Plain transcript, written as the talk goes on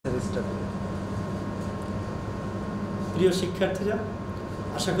প্রিয় শিক্ষার্থীরা,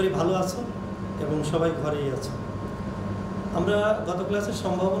 আশা করি ভালো আছো এবং সবাই ঘরেই আছো। আমরা গত ক্লাসে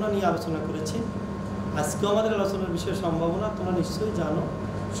সম্ভাবনা নিয়ে আলোচনা করেছি। আজকেও আমাদের আলোচনার বিষয় সম্ভাবনা। তোমরা নিশ্চয়ই জানো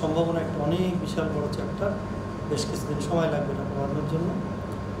সম্ভাবনা একটা অনেক বিশাল বড় চ্যাপ্টার, বেশ কিছুদিন সময় লাগবে এটা পড়ানোর জন্য।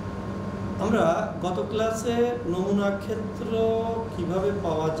 আমরা গত ক্লাসে নমুনা ক্ষেত্র কিভাবে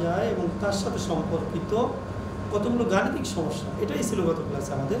পাওয়া যায় এবং তার সাথে সম্পর্কিত কতগুলো গাণিতিক সমস্যা, এটাই ছিল গত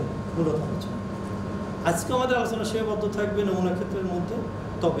ক্লাসে আমাদের মূলত আলোচনা। আজকে আমাদের আলোচনা সীমাবদ্ধ থাকবে নমুনা ক্ষেত্রের মধ্যে।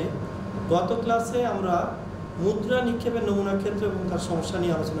 তবে গত ক্লাসে আমরা মুদ্রা নিক্ষেপের নমুনা ক্ষেত্র এবং তার সমস্যা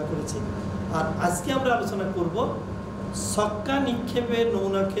নিয়ে আলোচনা করেছি। আর আজকে আমরা আলোচনা করব ছক্কা নিক্ষেপের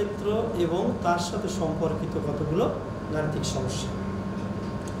নমুনা ক্ষেত্র এবং তার সাথে সম্পর্কিত কতগুলো গাণিতিক সমস্যা।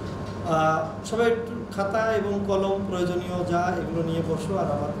 সবাই একটু খাতা এবং কলম প্রয়োজনীয় যা এগুলো নিয়ে বসো, আর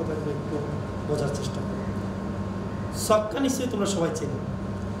আমার কথাগুলো একটু বোঝার চেষ্টা করো। ছক্কা নিশ্চয়ই তোমরা সবাই চেনো।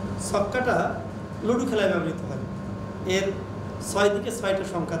 ছক্কাটা লুডো খেলায় ব্যবহৃত হয়। এর 6 দিকে 6টা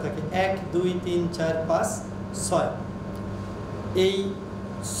সংখ্যা থাকে, 1 2 3 4 5 6। এই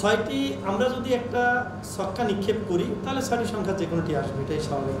 6টি আমরা যদি একটা ছক্কা নিক্ষেপ করি তাহলে 6টি সংখ্যা যে কোনোটি আসবে, এটাই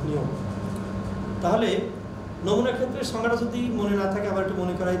স্বাভাবিক নিয়ম। তাহলে নমুনা ক্ষেত্রের সংখ্যাটা যদি মনে না থাকে আবার একটু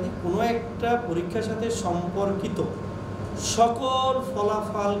মনে করাই দিই। কোনো একটা পরীক্ষার সাথে সম্পর্কিত সকল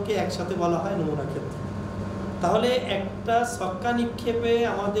ফলাফলকে একসাথে বলা হয় নমুনা ক্ষেত্র। তাহলে একটা ছক্কা নিক্ষেপে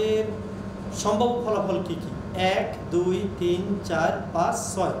আমাদের সম্ভাব্য ফলাফল কী কী? 1 2 3 4 5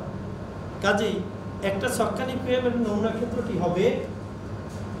 6। কাজেই একটা ছক্কা নিক্ষেপের নমুনা ক্ষেত্রটি হবে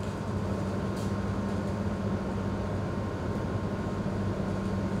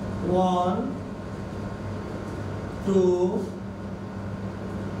 1 2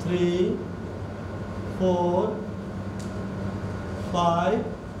 3 4 5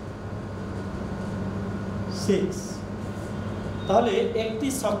 6। তাহলে একটি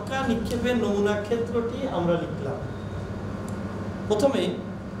ছক্কা নিক্ষেপের নমুনা ক্ষেত্রটি আমরা লিখলাম। প্রথমে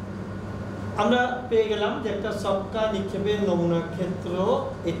আমরা পেয়ে গেলাম যে একটা ছক্কা নিক্ষেপের নমুনা ক্ষেত্র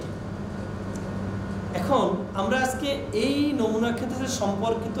এটি। এখন আমরা আজকে এই নমুনা ক্ষেত্রের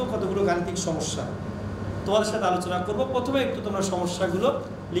সম্পর্কিত কতগুলো গাণিতিক সমস্যা তোমাদের সাথে আলোচনা করব। প্রথমে একটু তোমরা সমস্যাগুলো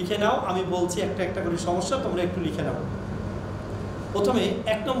লিখে নাও, আমি বলছি একটা একটা করে সমস্যা, তোমরা একটু লিখে নাও। প্রথমে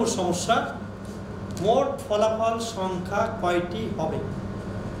 1 নম্বর সমস্যা, মোট ফলাফল সংখ্যা কয়টি হবে?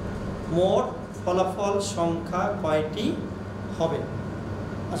 মোট ফলাফল সংখ্যা কয়টি হবে?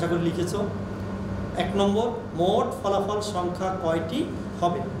 আশা করি লিখেছ। 1 নম্বর, মোট ফলাফল সংখ্যা কয়টি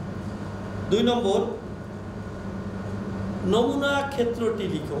হবে। 2 নম্বর, নমুনা ক্ষেত্রটি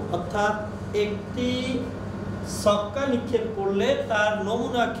লিখো, অর্থাৎ একটি ছক্কা নিক্ষেপ করলে তার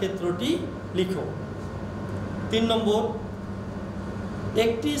নমুনা ক্ষেত্রটি লিখো। 3 নম্বর,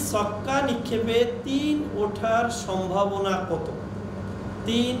 একটি ছক্কা নিক্ষেপে 3 ওঠার সম্ভাবনা কত?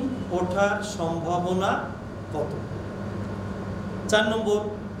 3 ওঠার সম্ভাবনা কত? 4 নম্বর,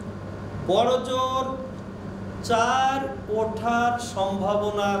 বড় জোর 4 ওঠার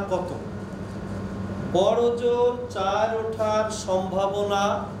সম্ভাবনা কত? বড় জোর 4 ওঠার সম্ভাবনা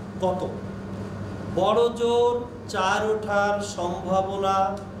কত? বড় জোর 4 ওঠার সম্ভাবনা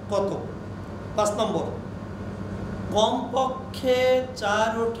কত? 5 নম্বর, কমপক্ষে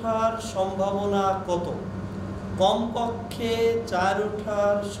 4 ওঠার সম্ভাবনা কত? কমপক্ষে 4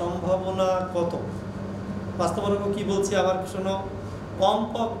 ওঠার সম্ভাবনা কত? 5 নম্বর কি বলছি আবার শোনো,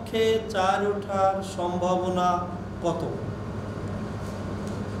 কমপক্ষে 4 ওঠার সম্ভাবনা কত?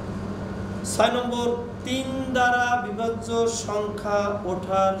 6 নম্বর, 3 দ্বারা বিভাজ্য সংখ্যা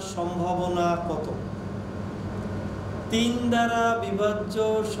ওঠার সম্ভাবনা কত? 3 দ্বারা বিভাজ্য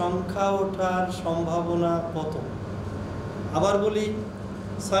সংখ্যা ওঠার সম্ভাবনা কত? আবার বলি,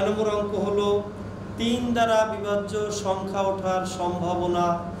 6 নম্বর অঙ্ক হলো 3 দ্বারা বিভাজ্য সংখ্যা ওঠার সম্ভাবনা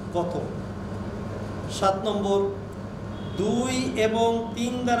কত? 7 নম্বর, 2 এবং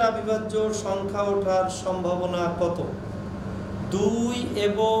 3 দ্বারা বিভাজ্য সংখ্যা ওঠার সম্ভাবনা কত? 2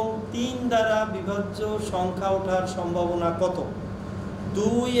 এবং 3 দ্বারা বিভাজ্য সংখ্যা ওঠার সম্ভাবনা কত?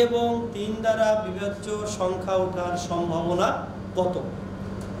 2 এবং 3 দ্বারা বিভাজ্য সংখ্যা ওঠার সম্ভাবনা কত?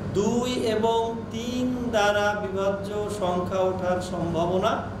 2 এবং 3 দ্বারা বিভাজ্য সংখ্যা ওঠার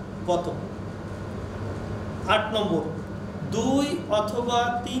সম্ভাবনা কত? 8 নম্বর, 2 অথবা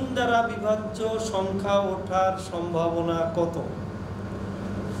 3 দ্বারা বিভাজ্য সংখ্যা ওঠার সম্ভাবনা কত?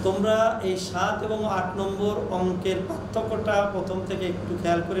 তোমরা এই 7 এবং 8 নম্বর অঙ্কের পার্থক্যটা প্রথম থেকে একটু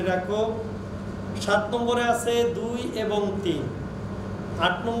খেয়াল করে রাখো। 7 নম্বরে আছে 2 এবং 3,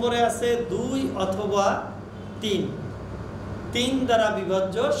 8 নম্বরে আছে 2 অথবা 3। 3 দ্বারা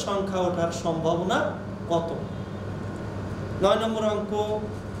বিভাজ্য সংখ্যা ওঠার সম্ভাবনা কত? 9 নম্বর অঙ্ক,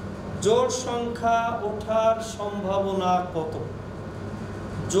 জোড় সংখ্যা ওঠার সম্ভাবনা কত?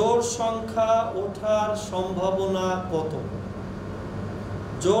 জোড় সংখ্যা ওঠার সম্ভাবনা কত?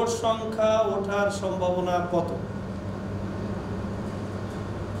 জোড় সংখ্যা ওঠার সম্ভাবনা কত?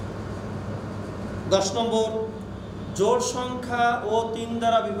 10 নম্বর, জোড় সংখ্যা ও 3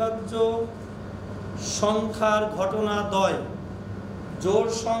 দ্বারা বিভাজ্য সংখ্যার ঘটনা দ্বয়।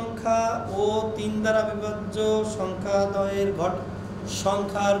 জোড় সংখ্যা ও 3 দ্বারা বিভাজ্য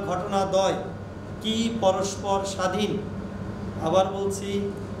সংখ্যার ঘটনা দ্বয় কি পরস্পর স্বাধীন? আবার বলছি,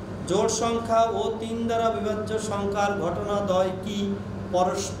 জোড় সংখ্যা ও 3 দ্বারা বিভাজ্য সংখ্যার ঘটনা দ্বয় কি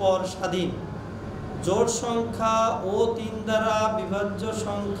পরস্পর স্বাধীন? জোড় সংখ্যা ও 3 দ্বারা বিভাজ্য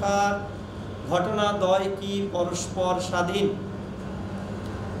সংখ্যার ঘটনা দ্বয় কি পরস্পর স্বাধীন?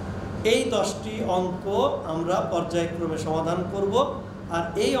 এই 10টি অঙ্ক আমরা পর্যায়ক্রমে সমাধান করব। আর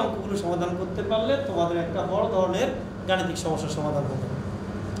এই অঙ্কগুলো সমাধান করতে পারলে তোমাদের একটা বড় ধরনের গাণিতিক সমস্যার সমাধান হবে।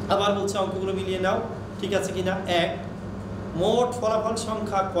 আবার বলছে, অঙ্কগুলো মিলিয়ে নাও, ঠিক আছে কিনা। 1, মোট ফলাফল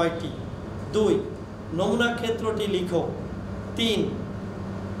সংখ্যা কয়টি? 2, নমুনা ক্ষেত্রটি লিখো।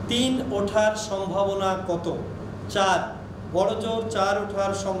 3 ওঠার সম্ভাবনা কত? 4, বড় জোর 4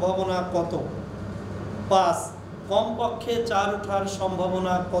 ওঠার সম্ভাবনা কত? 5, কমপক্ষে 4 ওঠার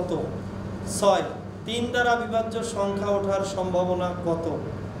সম্ভাবনা কত? 6, 3 দ্বারা বিভাজ্য সংখ্যা ওঠার সম্ভাবনা কত?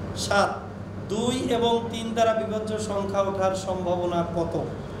 7, 2 এবং 3 দ্বারা বিভাজ্য সংখ্যা ওঠার সম্ভাবনা কত?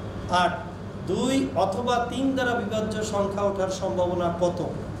 8, 2 অথবা 3 দ্বারা বিভাজ্য সংখ্যা ওঠার সম্ভাবনা কত?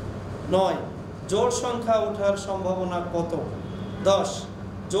 9, জোড় সংখ্যা ওঠার সম্ভাবনা কত? 10,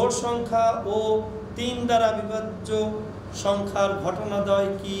 জোড় সংখ্যা ও 3 দ্বারা বিভাজ্য সংখ্যার ঘটনাদ্বয়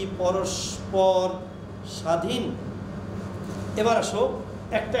কি পরস্পর স্বাধীন? এবার আসো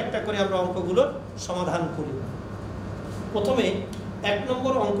একটা একটা করে আমরা অঙ্কগুলোর সমাধান করি। প্রথমে 1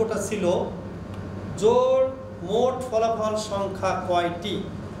 নম্বর অঙ্কটা ছিল জোড় মোট ফলাফল সংখ্যা কয়টি?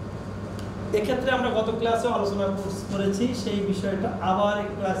 এক্ষেত্রে আমরা গত ক্লাসে আলোচনা করেছি, সেই বিষয়টা আবার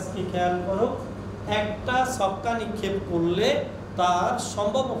একটু আজকে খেয়াল করো। একটা ছক্কা নিক্ষেপ করলে তার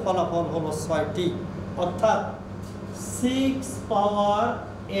সম্ভাব্য ফলাফল হলো 6টি, অর্থাৎ 6 পাওয়ার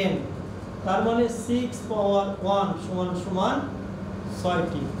n, তার মানে 6 পাওয়ার 1 সমান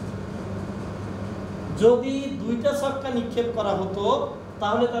 6টি। যদি 2টা ছক্কা নিক্ষেপ করা হতো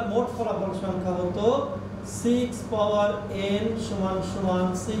তাহলে তার মোট ফলাফল সংখ্যা হতো 6 পাওয়ার n সমান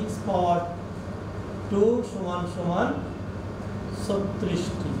 6 পাওয়ার 2 সমান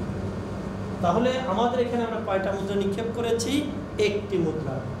 36টি। তাহলে আমাদের এখানে আমরা কয়টা মুদ্রা নিক্ষেপ করেছি? একটি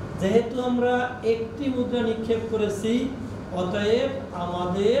মুদ্রা। যেহেতু আমরা একটি মুদ্রা নিক্ষেপ করেছি, অতএব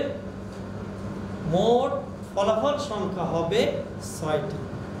আমাদের মোট ফলাফল সংখ্যা হবে 6টি।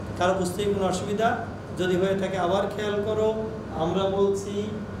 কারো বুঝতে কোনো অসুবিধা যদি হয়ে থাকে আবার খেয়াল করো। আমরা বলছি,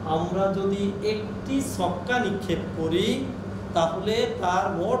 আমরা যদি একটি ছক্কা নিক্ষেপ করি তাহলে তার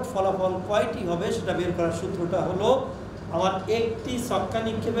মোট ফলাফল কয়টি হবে সেটা বের করার সূত্রটা হলো, আমার একটি ছক্কা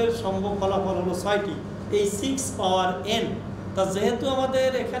নিক্ষেপের সম্ভব ফলাফল হলো 6টি, এই 6 পাওয়ার n। তা যেহেতু আমাদের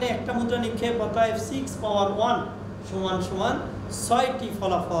এখানে একটা মুদ্রা নিক্ষেপ, অতএব 6 পাওয়ার 1 সমান 6টি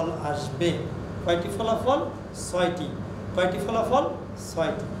ফলাফল আসবে। কয়টি ফলাফল? 6টি। কয়টি ফলাফল?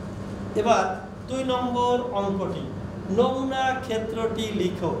 6টি। এবার 2 নম্বর অঙ্কটি, নমুনা ক্ষেত্রটি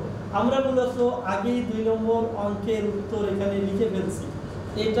লিখো। আমরা মূলত আগেই 2 নম্বর অঙ্কের উত্তর এখানে লিখে ফেলছি।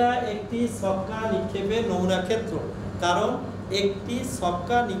 এটা একটি ছক্কা নিক্ষেপের নমুনা ক্ষেত্র, কারণ একটি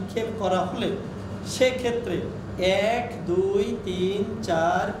ছক্কা নিক্ষেপ করা হলে সেক্ষেত্রে 1, 2, 3,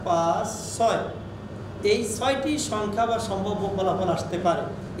 4, 5, 6 এই 6টি সংখ্যা বা সম্ভাব্য ফলাফল আসতে পারে।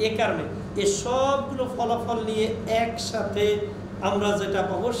 এ কারণে এই সবগুলো ফলাফল নিয়ে একসাথে আমরা যেটা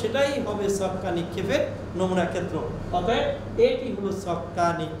পাবো সেটাই হবে ছক্কা নিক্ষেপের নমুনা ক্ষেত্র। অতএব এটি হলো ছক্কা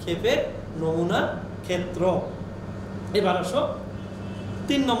নিক্ষেপের নমুনা ক্ষেত্র। এবার আসো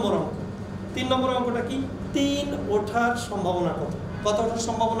 3 নম্বর অঙ্ক। 3 নম্বর অঙ্কটা কি? 3 ওঠার সম্ভাবনা কত? কত ওঠার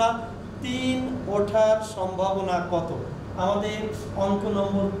সম্ভাবনা? 3 ওঠার সম্ভাবনা কত? আমাদের অঙ্ক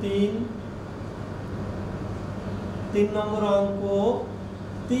নম্বর 3 নম্বর অঙ্ক,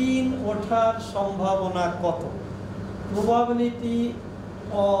 3 ওঠার সম্ভাবনা কত? প্রবাবিলিটি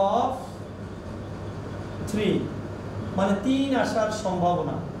অফ 3, মানে 3 আসার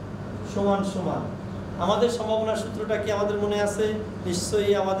সম্ভাবনা সমান আমাদের সম্ভাবনার সূত্রটা কি আমাদের মনে আছে?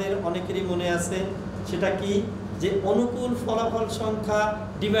 নিশ্চয়ই আমাদের অনেকেরই মনে আছে। সেটা কি? যে অনুকূল ফলাফল সংখ্যা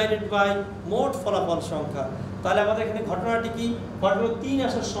ডিভাইডেড বাই মোট ফলাফল সংখ্যা। তাহলে আমাদের এখানে ঘটনাটি কি? ঘটনা 3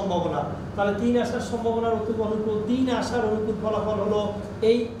 আসার সম্ভাবনা। তাহলে 3 আসার সম্ভাবনার অনুকূল 3 আসার অনুকূল ফলাফল হলো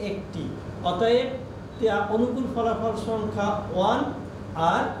এই একটি। অতএব অনুকূল ফলাফল সংখ্যা 1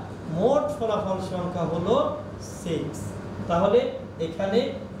 আর মোট ফলাফল সংখ্যা হলো 6। তাহলে এখানে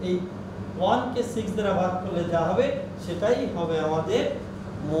এই 1কে 6 দ্বারা ভাগ করলে যা হবে সেটাই হবে আমাদের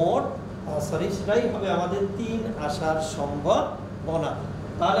সেটাই হবে আমাদের 3 আসার সম্ভাবনা।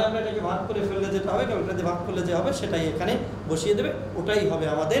 তাহলে আমরা এটাকে ভাগ করে ফেললে যেটা হবে, ক্যালকুলেটর ভাগ করলে যে হবে সেটাই এখানে বসিয়ে দেবে, ওটাই হবে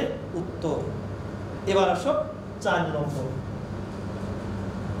আমাদের উত্তর। এবার আসো 4 নম্বর।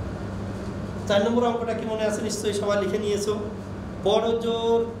 4 নম্বর অঙ্কটা কি মনে আছে? নিশ্চয়ই সবাই লিখে নিয়েছো। বড়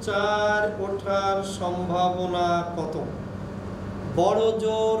জোর 4 ওঠার সম্ভাবনা কত? বড়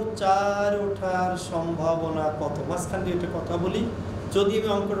জোর 4 ওঠার সম্ভাবনা কত? মাঝখান দিয়ে একটা কথা বলি, যদি আমি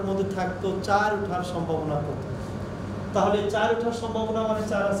অঙ্কটার মধ্যে থাকতো 4 ওঠার সম্ভাবনা কত, তাহলে 4 ওঠার সম্ভাবনা মানে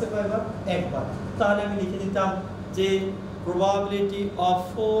 4 আছে কয়বার? একবার। তাহলে আমি লিখে দিতাম যে probability of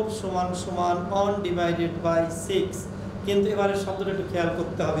 4 সমান সমান 1 divided by 6। কিন্তু এবারে শব্দটা একটু খেয়াল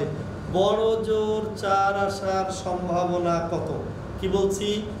করতে হবে, বড় জোর 4 আসার সম্ভাবনা কত? কি বলছি?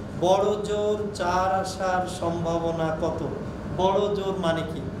 বড় জোর 4 আসার সম্ভাবনা কত? বড় জোর মানে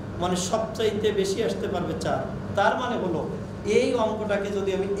কি? মানে সবচাইতে বেশি আসতে পারবে 4। তার মানে হলো এই অঙ্কটাকে যদি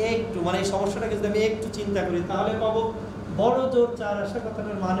আমি একটু, মানে এই সমস্যাটাকে যদি আমি একটু চিন্তা করি, তাহলে পাবো বড় জোর 4 আসা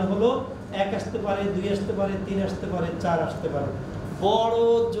কথাটার মানে হলো 1 আসতে পারে, 2 আসতে পারে, 3 আসতে পারে, 4 আসতে পারে। বড়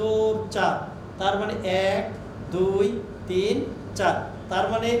জোর 4, তার মানে 1, 2, 3, 4। তার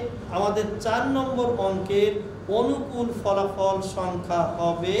মানে আমাদের 4 নম্বর অঙ্কের অনুকূল ফলাফল সংখ্যা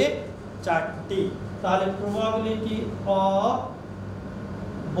হবে 4টি। তাহলে প্রবাবিলিটি অফ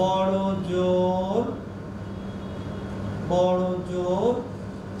বড় জোর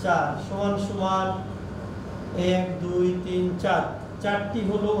 4 সমান সমান 1, 2, 3, 4। 4টি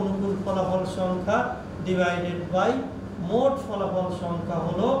হলো অনুকূল ফলাফল সংখ্যা ডিভাইডেড বাই মোট ফলাফল সংখ্যা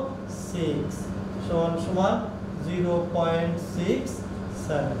হলো 6 সমান সমান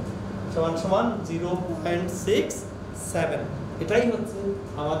 0.67 সমান সমান 0.67। এটাই হচ্ছে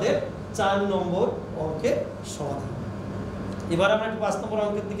আমাদের 4 নম্বর অঙ্কের সমাধান। এবার আমরা 5 নম্বর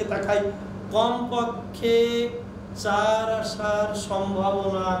অঙ্কের দিকে তাকাই। কমপক্ষে 4 আসার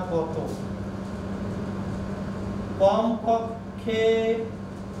সম্ভাবনা কত? কমপক্ষে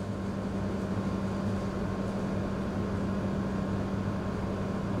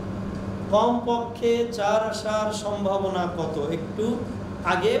কমপক্ষে 4 আসার সম্ভাবনা কত? একটু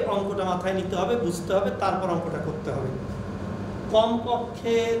আগে অঙ্কটা মাথায় নিতে হবে, বুঝতে হবে, তারপর অঙ্কটা করতে হবে।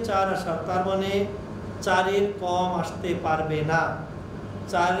 কমপক্ষে 4 আসার, তার মানে 4-এর কম আসতে পারবে না।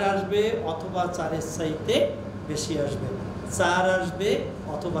 4 আসবে অথবা 4-এর চাইতে বেশি আসবে, 4 আসবে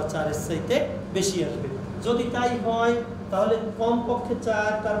অথবা 4-এর চাইতে বেশি আসবে। যদি তাই হয় তাহলে কমপক্ষে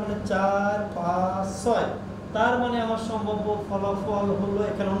 4, তার মানে 4, 5, 6। তার মানে আমার সম্ভাব্য ফলাফল হলো,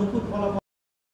 এখানে অনুকূল ফলাফল